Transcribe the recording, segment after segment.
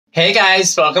Hey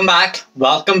guys, welcome back.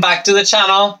 Welcome back to the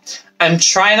channel. I'm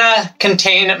trying to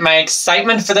contain my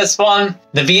excitement for this one.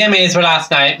 The VMAs were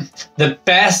last night. The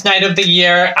best night of the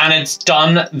year, and it's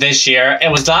done this year.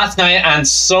 It was last night and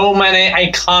so many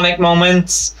iconic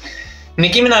moments.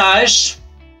 Nicki Minaj,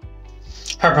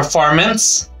 her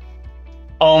performance.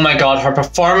 Oh my god, her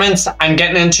performance I'm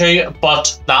getting into,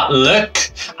 but that look.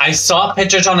 I saw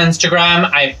pictures on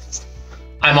Instagram.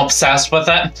 I'm obsessed with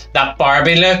it. That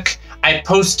Barbie look. I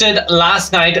posted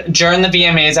last night during the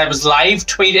VMAs. I was live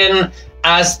tweeting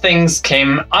as things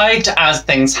came out, as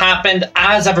things happened,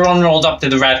 as everyone rolled up to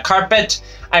the red carpet.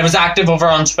 I was active over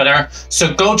on Twitter,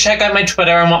 so go check out my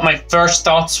Twitter and what my first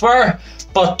thoughts were.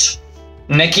 But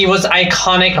Nicki was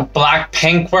iconic,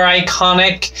 Blackpink were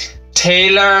iconic,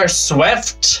 Taylor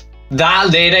Swift, that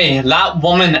lady, that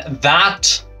woman,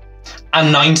 that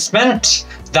announcement,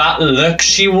 that look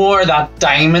she wore, that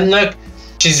diamond look.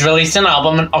 She's released an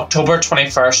album on October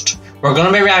 21st. We're going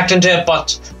to be reacting to it,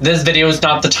 but this video is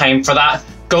not the time for that.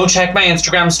 Go check my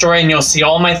Instagram story and you'll see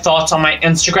all my thoughts on my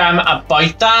Instagram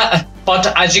about that. But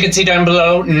as you can see down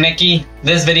below, Nicki,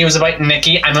 this video is about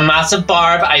Nicki. I'm a massive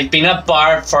Barb. I've been a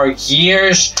Barb for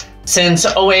years, since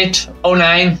 08,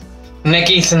 09.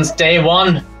 Nicki since day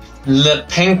one. The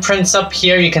pink prints up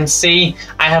here, you can see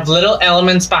I have little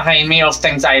elements behind me of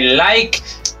things I like,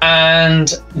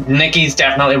 and Nicki's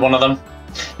definitely one of them.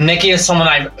 Nicki is someone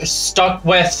I've stuck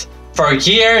with for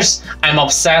years. I'm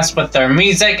obsessed with their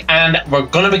music, and we're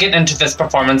going to be getting into this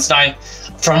performance now.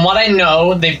 From what I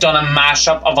know, they've done a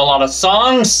mashup of a lot of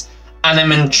songs, and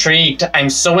I'm intrigued. I'm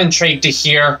so intrigued to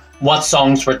hear what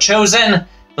songs were chosen.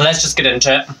 Let's just get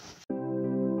into it.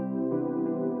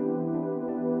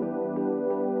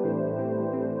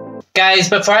 Guys,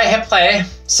 before I hit play,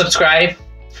 subscribe.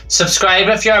 Subscribe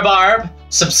if you're a Barb.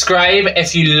 Subscribe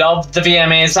if you loved the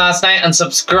VMAs last night, and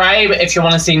subscribe if you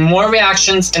want to see more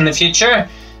reactions in the future.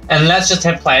 And let's just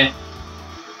hit play.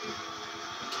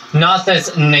 Not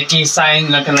this Nicki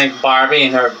sign looking like Barbie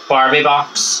in her Barbie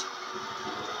box.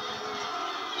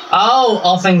 Oh,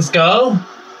 All Things Go.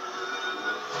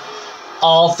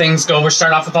 All Things Go. We're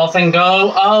starting off with All Things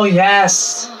Go. Oh,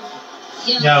 yes.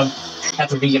 Yo.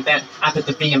 After the event, I put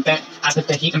the V in vent, I put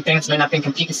the heat in fence, when I've been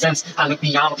competing since. I look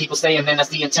beyond what people say, and then that's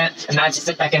the intent, and I just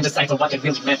sit back and decipher what it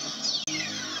really meant.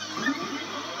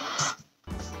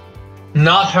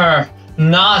 Not her,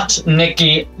 not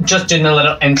Nicki, just doing a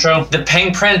little intro. The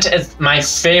Pink Print is my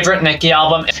favorite Nicki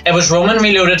album. It was Roman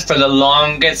Reloaded for the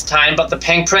longest time, but the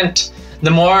Pink Print,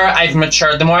 the more I've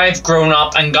matured, the more I've grown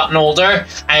up and gotten older,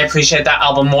 I appreciate that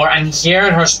album more. And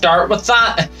hearing her start with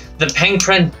that, the Pink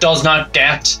Print does not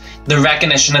get the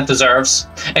recognition it deserves.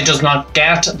 It does not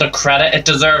get the credit it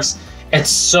deserves. It's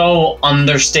so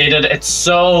understated. It's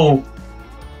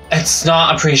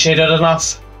not appreciated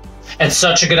enough. It's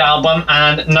such a good album,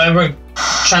 and now we're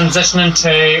transitioning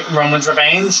to Roman's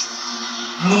Revenge.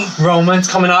 Roman's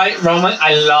coming out. Roman,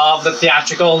 I love the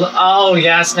theatrical. Oh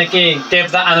yes, Nicki,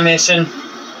 give that animation.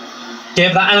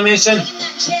 Give that animation.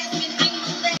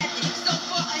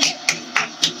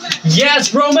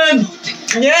 Yes, Roman.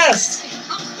 Yes.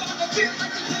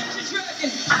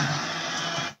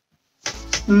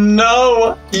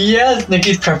 No. Yes,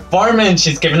 Nicki's performance.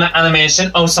 She's giving that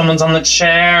animation. Oh, someone's on the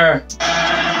chair.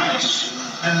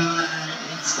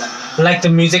 Like the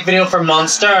music video for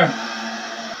Monster.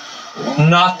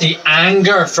 Not the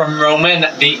anger from Roman.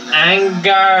 The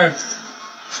anger.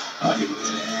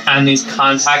 And these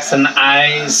contacts in the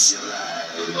eyes.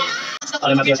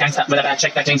 I'm a gangster with a bad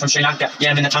chick that came from Sri Lanka.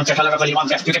 Yeah, I'm in the tantra, color of Willy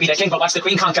Wonka. You could be the king, but watch the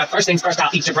queen conquer. First things first, I'll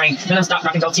eat your brain. Then I'll stop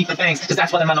rocking gold teeth and fangs, cause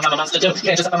that's what a mama wants to do.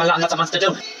 Yeah, just up on my lot and that's a monster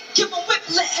do.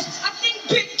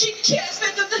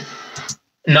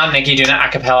 Not Nicki doing that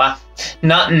a cappella.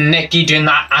 Not Nicki doing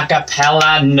that a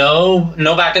cappella.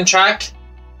 No backing track.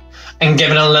 And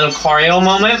giving a little choreo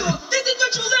moment.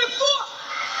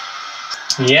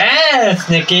 Yes,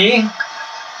 Nicki.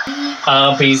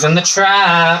 Oh, bees in the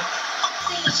trap.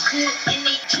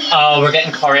 Oh, we're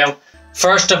getting choreo.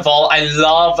 First of all, I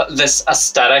love this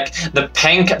aesthetic. The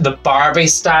pink, the Barbie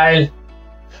style.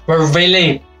 We're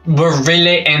really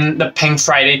in the Pink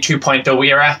Friday 2.0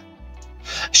 era.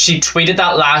 She tweeted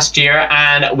that last year,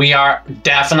 and we are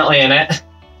definitely in it.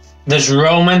 This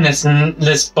Roman,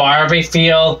 this Barbie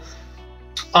feel.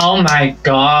 Oh my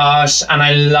gosh, and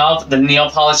I love the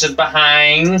nail polishes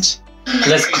behind.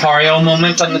 This choreo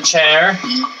moment on the chair.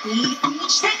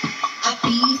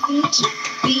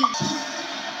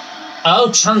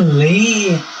 Oh,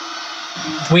 Chun-Li.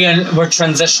 We're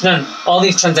transitioning. All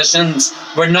these transitions.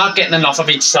 We're not getting enough of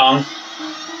each song.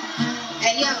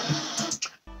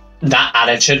 That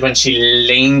attitude when she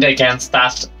leaned against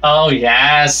that. Oh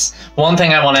yes. One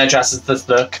thing I want to address is this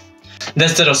look.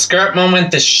 This little skirt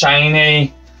moment, the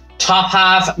shiny top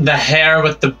half, the hair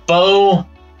with the bow.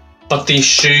 But these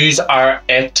shoes are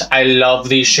it. I love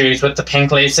these shoes with the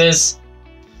pink laces.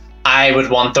 I would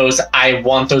want those. I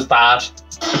want those bad.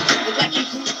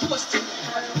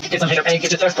 Get some hair,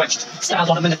 get your thirst quenched. Stand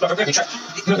on a minute for a ribbon trick.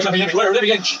 Moving everywhere, living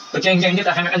inch. But Jane, get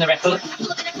the hammer and the rifle.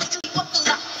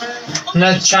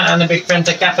 Not trying to be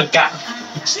frantic, gap a gap.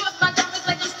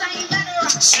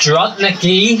 Strut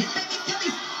Nikki.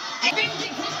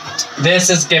 This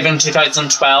is given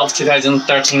 2012,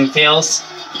 2013 feels.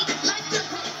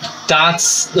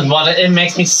 That's what it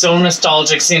makes me so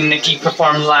nostalgic seeing Nikki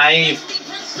perform live.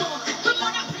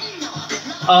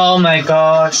 Oh my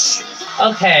gosh.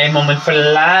 Okay, moment for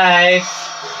life.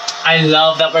 I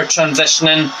love that we're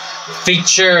transitioning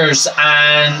features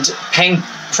and Pink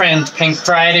Print, Pink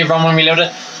Friday, Run When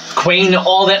Reloaded, Queen,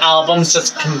 all the albums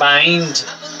just combined.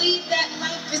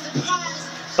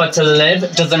 But to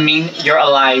live doesn't mean you're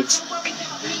alive.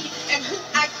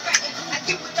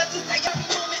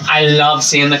 I love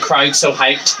seeing the crowd so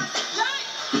hyped.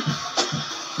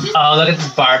 Oh, look at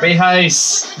the Barbie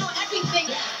house.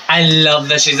 I love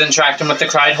that she's interacting with the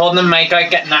crowd, holding the mic out,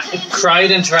 getting that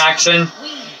crowd interaction.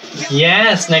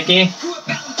 Yes, Nikki.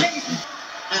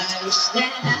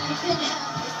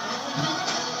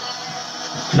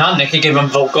 Not Nikki giving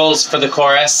vocals for the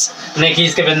chorus.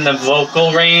 Nikki's giving the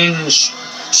vocal range.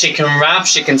 She can rap,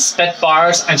 she can spit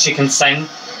bars, and she can sing.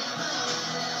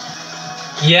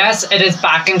 Yes, it is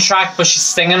backing track, but she's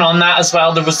singing on that as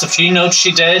well. There was a few notes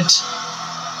she did.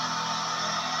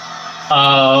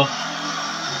 Oh.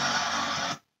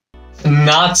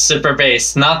 Not super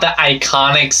bass. Not the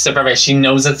iconic super bass. She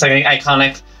knows it's like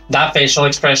iconic. That facial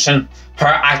expression. Her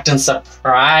acting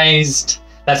surprised.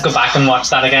 Let's go back and watch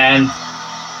that again.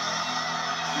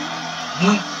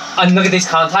 And look at these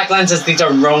contact lenses. These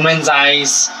are Roman's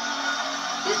eyes.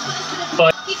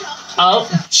 But oh,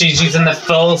 she's using the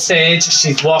full stage.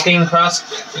 She's walking across.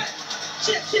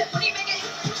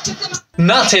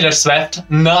 Not Taylor Swift.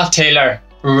 Not Taylor.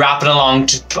 Rapping along.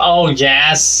 Oh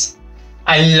yes.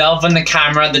 I love when the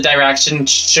camera, the direction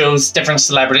shows different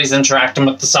celebrities interacting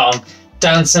with the song.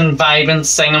 Dancing, vibing,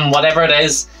 singing, whatever it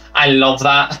is. I love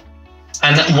that.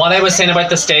 And what I was saying about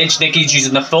the stage, Nikki's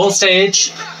using the full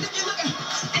stage.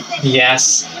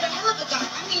 Yes.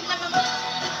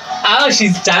 Oh,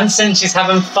 she's dancing, she's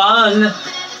having fun.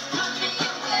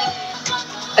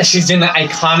 She's doing the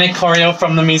iconic choreo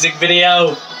from the music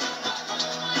video.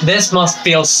 This must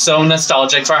feel so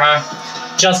nostalgic for her.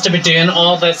 Just to be doing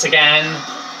all this again.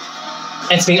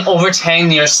 It's been over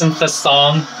 10 years since this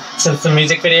song, since the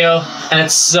music video, and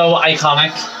it's so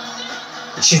iconic.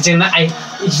 She's doing that.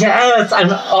 Yes,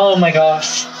 oh my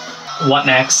gosh. What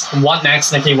next? What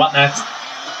next, Nikki? What next?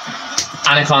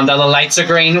 Anaconda. The lights are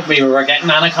green. We were getting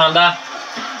Anaconda.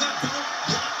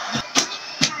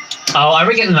 Oh, are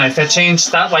we getting an outfit change?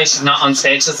 That's why she's not on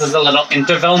stage. This is a little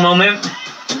interval moment.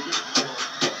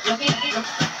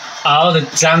 Oh, the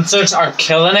dancers are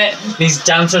killing it. These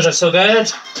dancers are so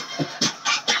good.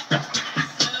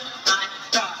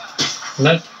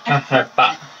 Look at her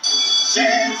butt.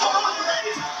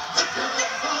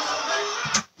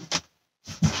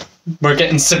 We're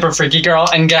getting super freaky girl.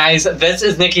 And guys, this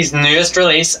is Nikki's newest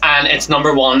release and it's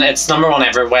 #1. It's #1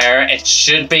 everywhere. It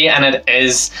should be, and it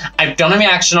is. I've done a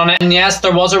reaction on it, and yes,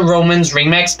 there was a Romans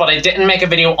remix, but I didn't make a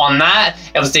video on that.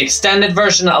 It was the extended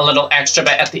version, a little extra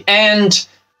bit at the end.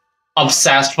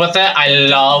 Obsessed with it. I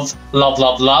love, love,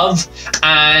 love, love.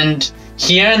 And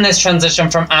here in this transition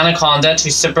from Anaconda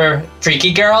to Super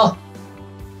Freaky Girl,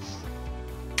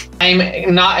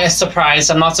 I'm not surprised.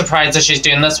 I'm not surprised that she's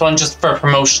doing this one just for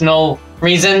promotional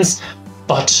reasons,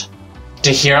 but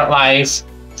to hear it live,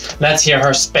 let's hear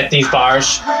her spit these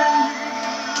bars.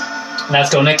 Let's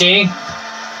go, Nikki.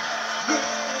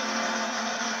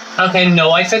 Okay,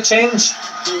 no outfit change.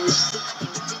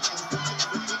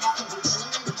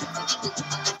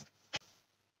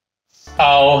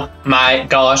 Oh my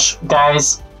gosh,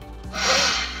 girls.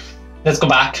 Let's go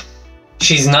back.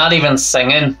 She's not even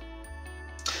singing.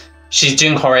 She's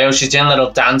doing choreo, she's doing a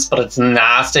little dance, but it's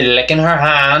nasty. Licking her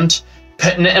hand,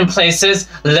 putting it in places,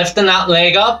 lifting that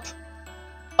leg up.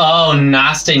 Oh,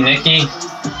 nasty, Nikki.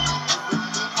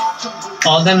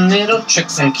 All them little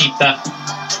tricks and keep that.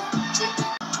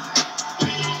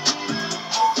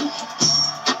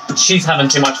 She's having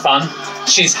too much fun.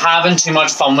 She's having too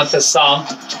much fun with this song.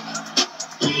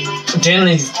 Doing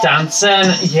these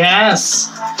dancing, yes.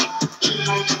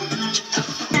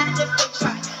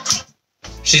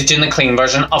 She's doing the clean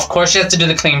version. Of course she has to do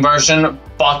the clean version,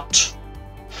 but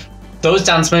Those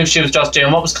dance moves she was just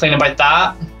doing, what was clean about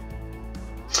that?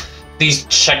 These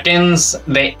chickens,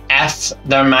 they F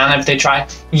their man if they try.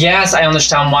 Yes, I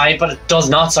understand why, but it does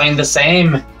not sound the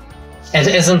same. It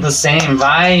isn't the same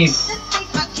vibe.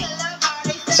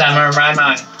 Summer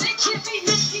Rama.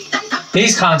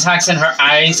 These contacts in her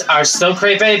eyes are so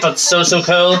creepy, but so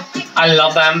cool. I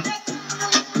love them.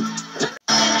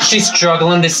 She's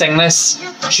struggling to sing this.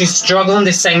 She's struggling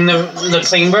to sing the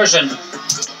clean version.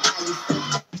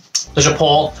 There's a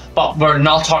poll, but we're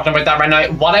not talking about that right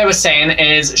now. What I was saying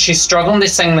is she's struggling to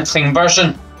sing the clean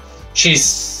version.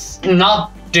 She's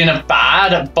not doing it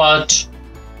bad, but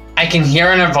I can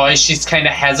hear in her voice she's kind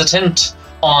of hesitant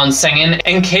on singing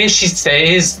in case she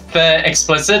says the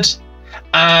explicit.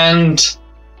 And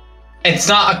it's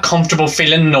not a comfortable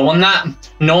feeling knowing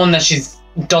that she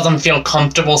doesn't feel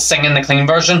comfortable singing the clean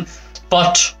version,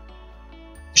 but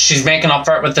she's making up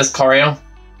for it with this choreo.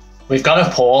 We've got a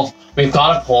poll. We've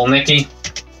got a poll, Nikki.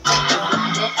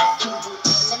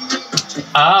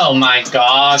 Oh my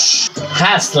gosh.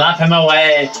 Slap him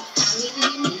away.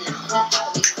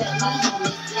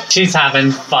 She's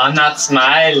having fun, that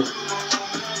smile.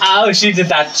 Oh, she did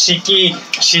that cheeky.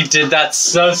 She did that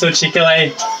so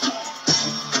cheekily.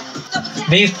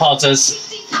 These pauses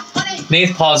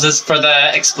for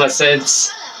the explicits,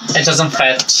 it doesn't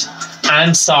fit.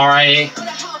 I'm sorry.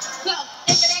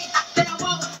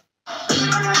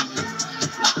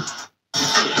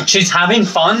 She's having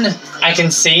fun. I can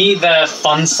see the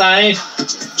fun side.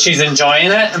 She's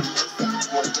enjoying it.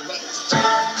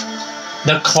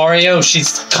 The choreo,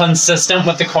 she's consistent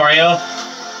with the choreo,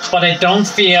 but I don't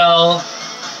feel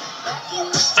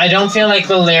like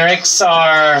the lyrics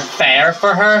are fair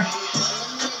for her.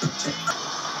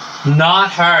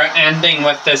 Not her ending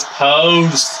with this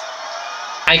pose.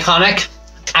 Iconic.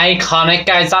 Iconic,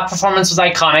 guys. That performance was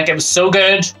iconic. It was so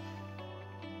good.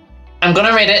 I'm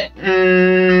gonna rate it.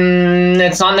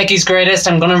 It's not Nicki's greatest.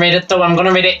 I'm gonna rate it though. I'm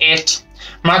gonna rate it 8.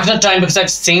 Marking it down because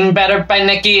I've seen better by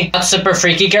Nicki. That Super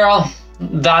Freaky Girl.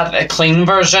 That clean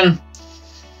version.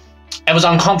 It was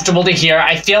uncomfortable to hear.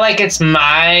 I feel like it's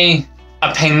my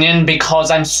opinion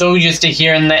because I'm so used to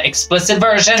hearing the explicit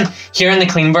version. Hearing the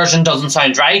clean version doesn't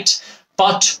sound right.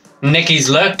 But Nicki's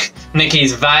look,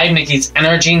 Nicki's vibe, Nicki's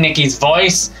energy, Nicki's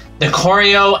voice, the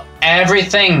choreo,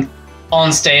 everything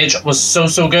on stage was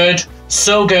so good.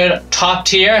 So good. Top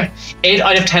tier. 8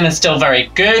 out of 10 is still very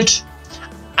good.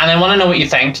 And I want to know what you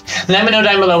think. Let me know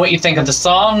down below what you think of the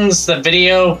songs, the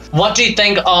video. What do you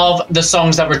think of the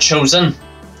songs that were chosen?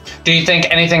 Do you think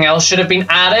anything else should have been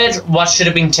added? What should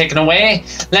have been taken away?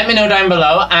 Let me know down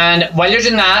below. And while you're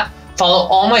doing that, follow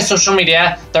all my social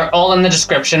media. They're all in the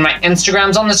description. My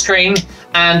Instagram's on the screen.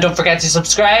 And don't forget to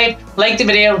subscribe, like the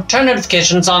video, turn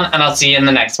notifications on, and I'll see you in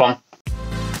the next one.